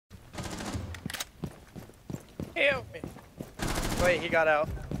Help me. Wait, he got out.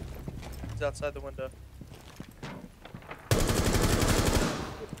 He's outside the window.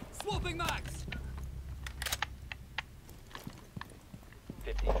 Swapping max.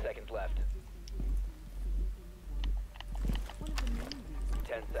 15 seconds left.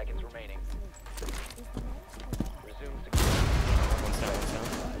 10 seconds remaining. Resume security.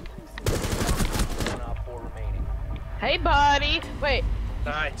 One op 4 remaining. Hey, buddy. Wait.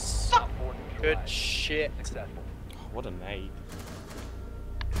 Nice. Op 4 Good neutralized. shit. Successful. What a nade.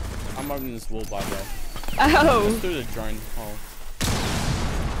 I'm opening this wall by the way. Oh. Just through the drone hole.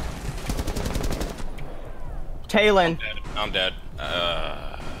 Talon. I'm dead.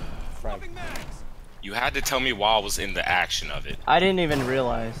 Frag. You had to tell me while I was in the action of it. I didn't even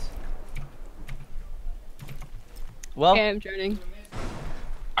realize. Well, Okay, I'm droning.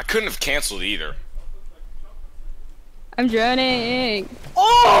 I couldn't have canceled either. I'm droning.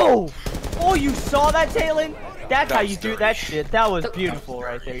 oh! Oh, you saw that, Talon? That's That how was you do dirty. that shit. That was beautiful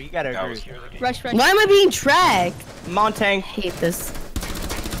right there. You gotta That agree. was Rush, rush. Why am I being tracked? Montang. Hate this.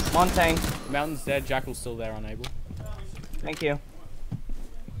 Montang. Mountain's dead. Jackal's still there, unable. Thank you.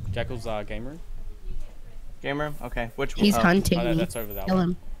 Jackal's gamer. Gamer? Okay. Which one? He's Oh, hunting Oh, me. that's over that Kill way.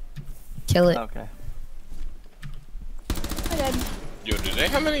 him. Kill it. Okay. Yo, do they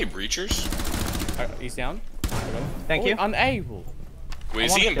have any breachers? He's down. Thank Oh, you. Unable. Wait,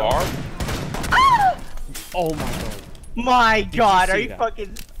 is I he in wanna bar? Oh my god. My God, you are see you that?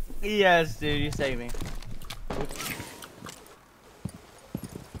 fucking? Yes, dude, you saved me.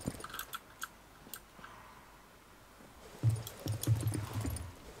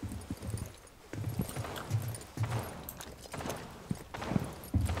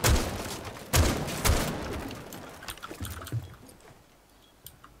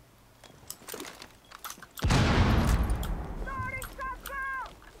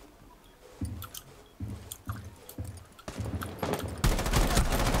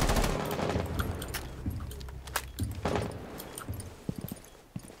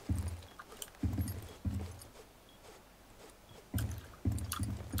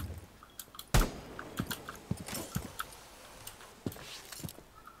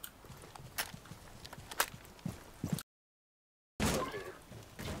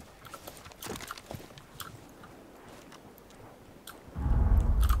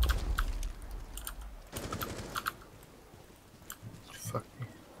 Fuck me.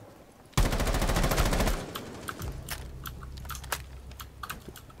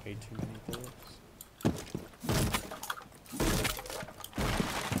 Way too many bullets.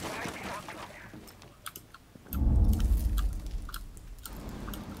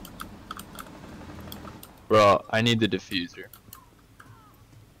 Bro, I need the diffuser.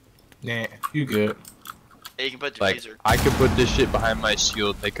 Nah, you good. Yeah, you can put Like, diffuser. I could put this shit behind my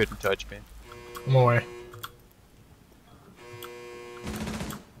shield, they couldn't touch me. Come away.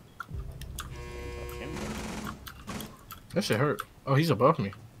 That shit hurt. Oh, he's above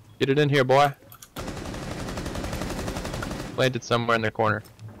me. Get it in here, boy. Planted somewhere in the corner.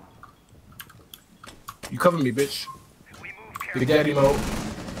 You cover me, bitch. Big Daddy mode.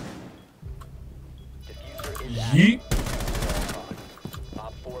 Diffuser is Yeet. active.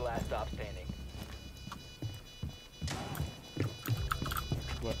 Op 4 last stop standing.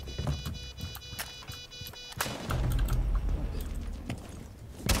 What?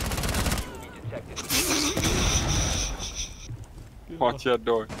 You will be detected. Watch that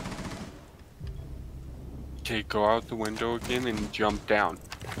door. Okay, go out the window again and jump down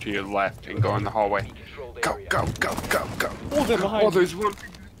to your left and go in the hallway. Controlled Go, area. go, go, go, go. Oh, they're behind Oh, you. there's one.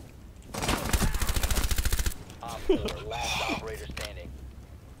 Op 4 last operator standing.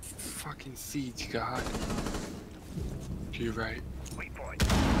 Fucking siege god. To your right.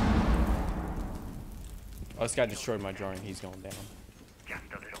 Oh, this guy destroyed my drawing. He's going down.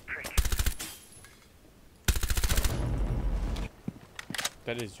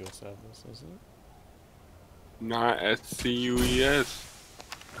 That is your service, isn't it? Not SCUES.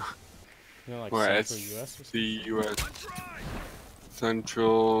 You know, like Or Central US or something? SCUS.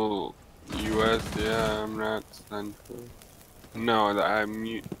 Central US, yeah, I'm not central. No, I'm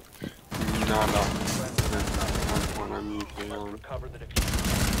not on. That's one I'm usually on. Recover the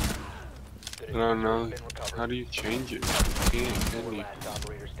diffuser. The I don't know. diffuser has been recovered. How do you change it? You can't, Four can you? last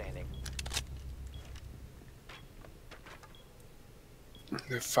operator standing.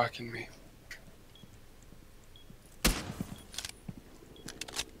 They're fucking me.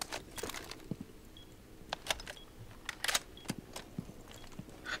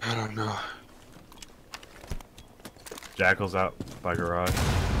 I don't know. Jackal's out by garage.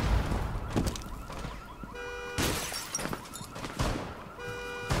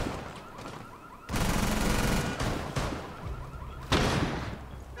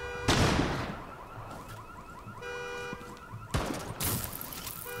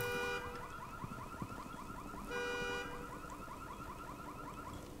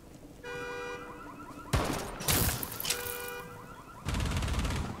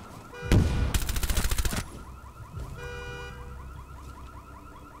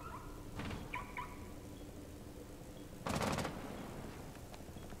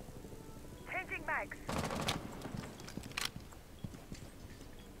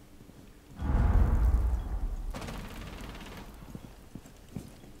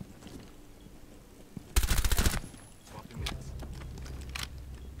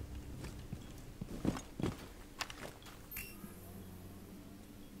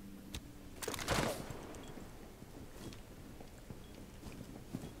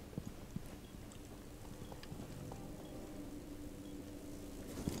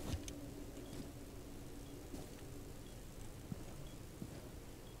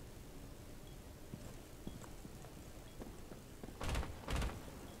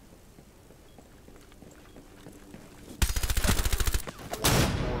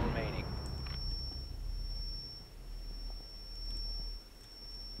 Remaining.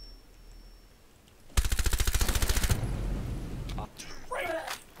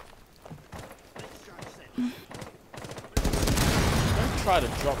 Don't try to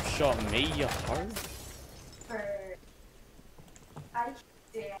drop shot me, you hoe.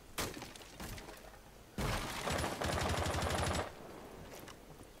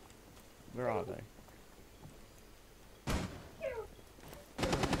 Where are they?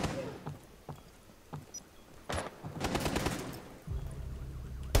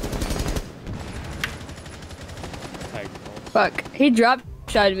 Fuck. He drop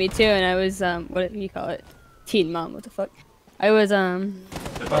shotted me too, and I was what do you call it? Teen mom. What the fuck? I was me and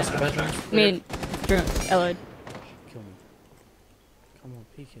Ellard. Kill me. Come on,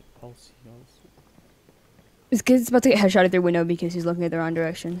 peek it, pulse. This kid's about to get headshotted through window because he's looking at the wrong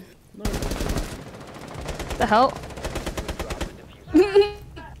direction. No. The hell?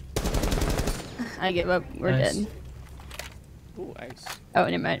 I give up. We're dead. Ooh, ice. Oh,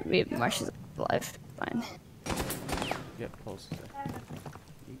 never mind. Marsh is alive. Fine. Get pulse.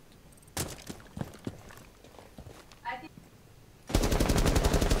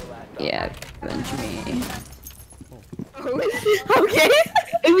 Yeah, avenge me. Okay.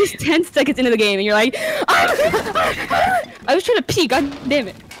 It was 10 seconds into the game, and you're like, I was trying to pee. God damn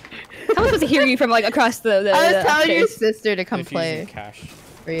it! How am I supposed to hear you from like across the? I was telling your upstairs? sister to come play Cash.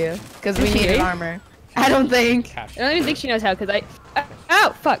 for you because Did we she needed really? armor. I don't think. Cash. I don't even think she knows how, cause I.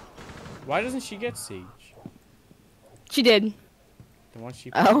 Oh fuck! Why doesn't she get siege? She did. Then why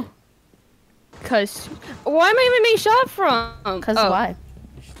she? Oh. Cause why am I even being shot from? Cause oh. why?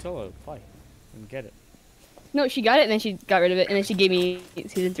 You should tell her to play and get it. No, she got it and then she got rid of it and then she gave me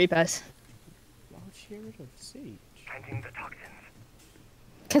season 3 pass. Why would she get rid of siege?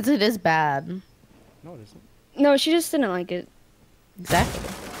 Cause it is bad. No, it isn't. No, she just didn't like it. Exactly.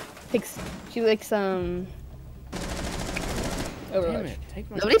 She likes Damn Overwatch. it! Take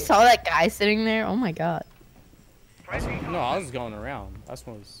my. Nobody saw that guy sitting there. Oh my god. No, I was going around. That's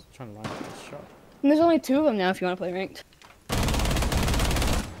what I was trying to line up the shot. And there's only 2 of them now if you want to play ranked.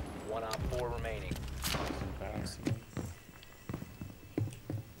 1 op 4 remaining. Embarrassing.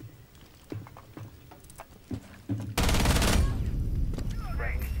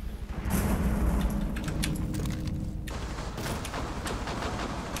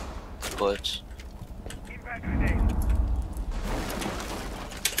 Glitch.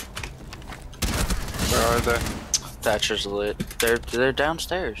 Where are they? Thatcher's lit. They're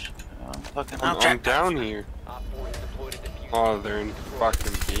downstairs. Fucking I'm down here. Op 4 is deployed to defuse. Oh, they're in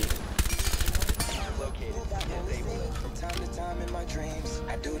fucking B. Located. Disable. From time to time in my dreams,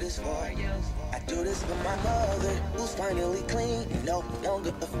 I do this for you. I do this for my mother, who's finally clean, no longer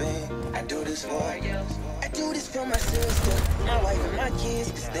a fan. I do this for you. I do this for my sister, my wife and my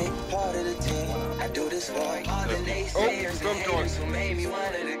kids, cause they part of the team. I do this for all the naysayers and haters who made me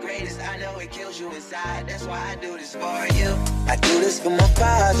one of the greatest. I know it kills you inside, that's why I do this for you. I do this for my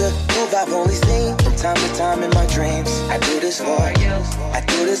father, who I've only seen from time to time in my dreams. I do this for you. I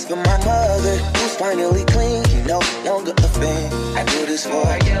do this for my mother, who's finally clean, no longer a fan. I do this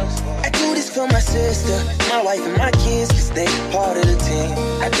for you. I do this for my sister, my wife and my kids, cause they part of the team.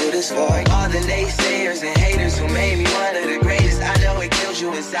 I do this for all the naysayers and haters who made me one of the greatest. I know it kills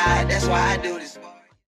you inside, that's why I do this for